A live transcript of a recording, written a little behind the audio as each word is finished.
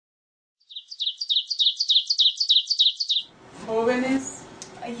jóvenes,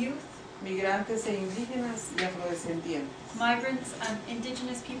 a youth, migrantes e indígenas y afrodescendientes. migrants,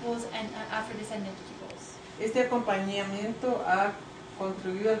 indigenous peoples, and Afro-descendant peoples. Este acompañamiento ha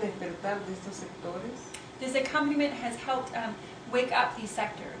contribuido al despertar de estos sectores, This accompaniment has helped wake up these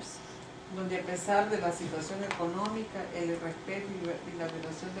sectors, donde a pesar de la situación económica, el respeto y la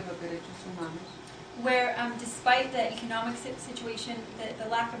violación de los derechos humanos, where despite the economic situation, the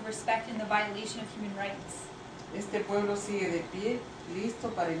lack of respect and the violation of human rights, este pueblo sigue de pie, listo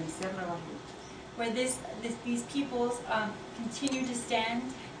para iniciar nuevas luchas. where these peoples continue to stand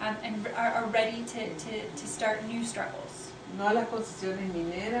and are ready to start new struggles. No a las concesiones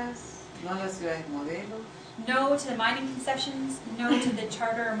mineras, no a las ciudades modelos, No to the mining concessions, no to the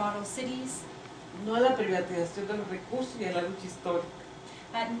charter or model cities, no a la privatización de los recursos y a la lucha histórica.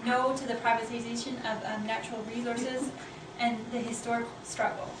 No to the privatization of natural resources and the historic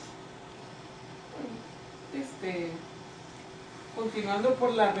struggle. Continuando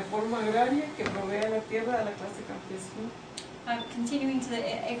por la reforma agraria que provea la tierra a la clase campesina. Continuing to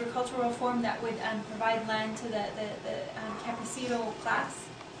the agricultural reform that would provide land to the campesino class.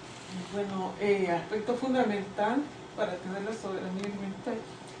 Bueno, aspecto fundamental para tener la soberanía alimentaria.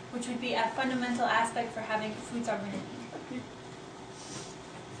 Which would be a fundamental aspect for having food sovereignty.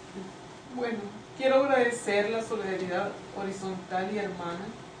 Bueno, quiero agradecer la solidaridad horizontal y hermana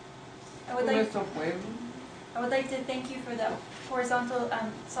con nuestro pueblo. I would like to thank you for the horizontal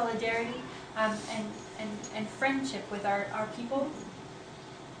solidarity and friendship with our people.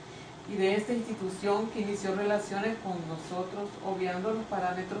 Y de esta institución que inició relaciones con nosotros, obviando los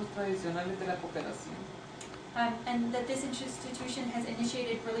parámetros tradicionales de la cooperación. And that this institution has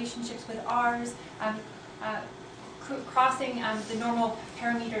initiated relationships with ours, crossing the normal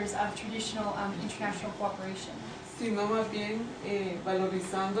parameters of traditional international cooperation. Sino más bien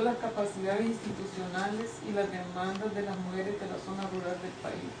valorizando las capacidades institucionales y las demandas de las mujeres de la zona rural del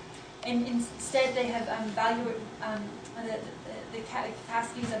país. And instead they have valued the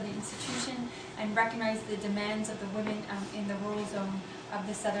capacities of the institution and recognized the demands of the women in the rural zone of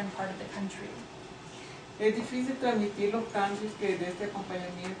the southern part of the country. Es difícil transmitir los cambios que desde este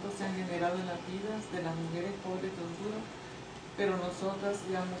acompañamiento se han generado en las vidas de las mujeres pobres de Honduras, pero nosotras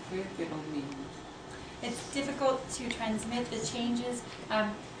damos fe de los mismos. It's difficult to transmit the changes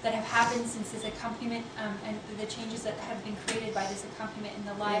that have happened since this accompaniment and the changes that have been created by this accompaniment in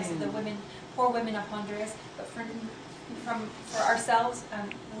the lives of the women, poor women of Honduras. But for ourselves,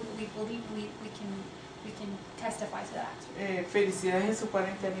 we believe we can testify to that. Felicidades en su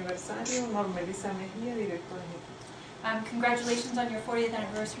 40 aniversario, Norma Elisa Mejía, directora ejecutiva. Congratulations on your 40th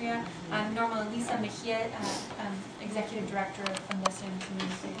anniversary, Norma Elisa Mejía, Executive Director of Western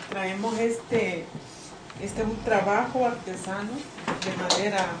Community. Traemos este es un trabajo artesano de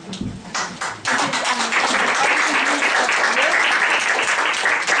madera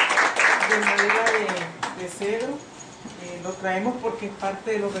de cedro. Lo traemos porque es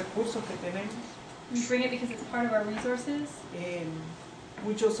parte de los recursos que tenemos. We bring it because it's part of our resources.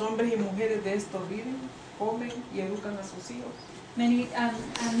 Muchos hombres y mujeres de esto viven, comen y educan a sus hijos. Many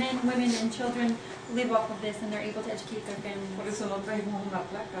men, women, and children live off of this, and they're able to educate their families. Por eso no trajimos una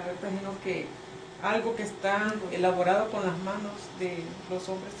placa, trajimos que algo que está elaborado con las manos de los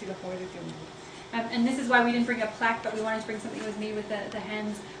hombres y las mujeres de Honduras. And this is why we didn't bring a plaque, but we wanted to bring something that was made with the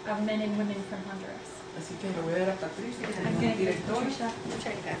hands of men and women from Honduras. Así que le voy a dar a Patricia, que I'm going to give it to directora. Patricia.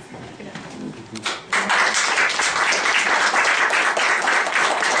 Muchas gracias.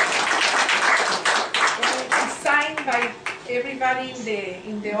 Signed by everybody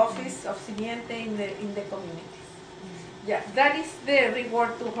in the office of Simiente in the community. Yeah, that is the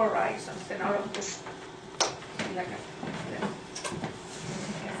reward to Horizons and all of this.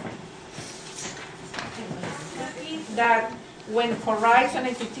 That when Horizon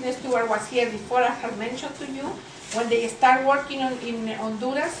and Christina Stewart was here before, I have mentioned to you, when they started working in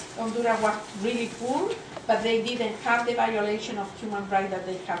Honduras, Honduras was really poor, but they didn't have the violation of human rights that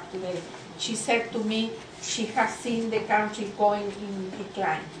they have today. She said to me, she has seen the country going in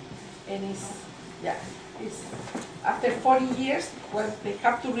decline. And it's after 40 years, well, they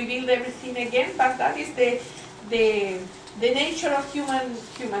have to rebuild everything again, but that is the nature of human,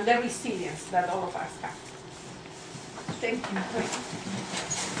 the resilience that all of us have. Thank you.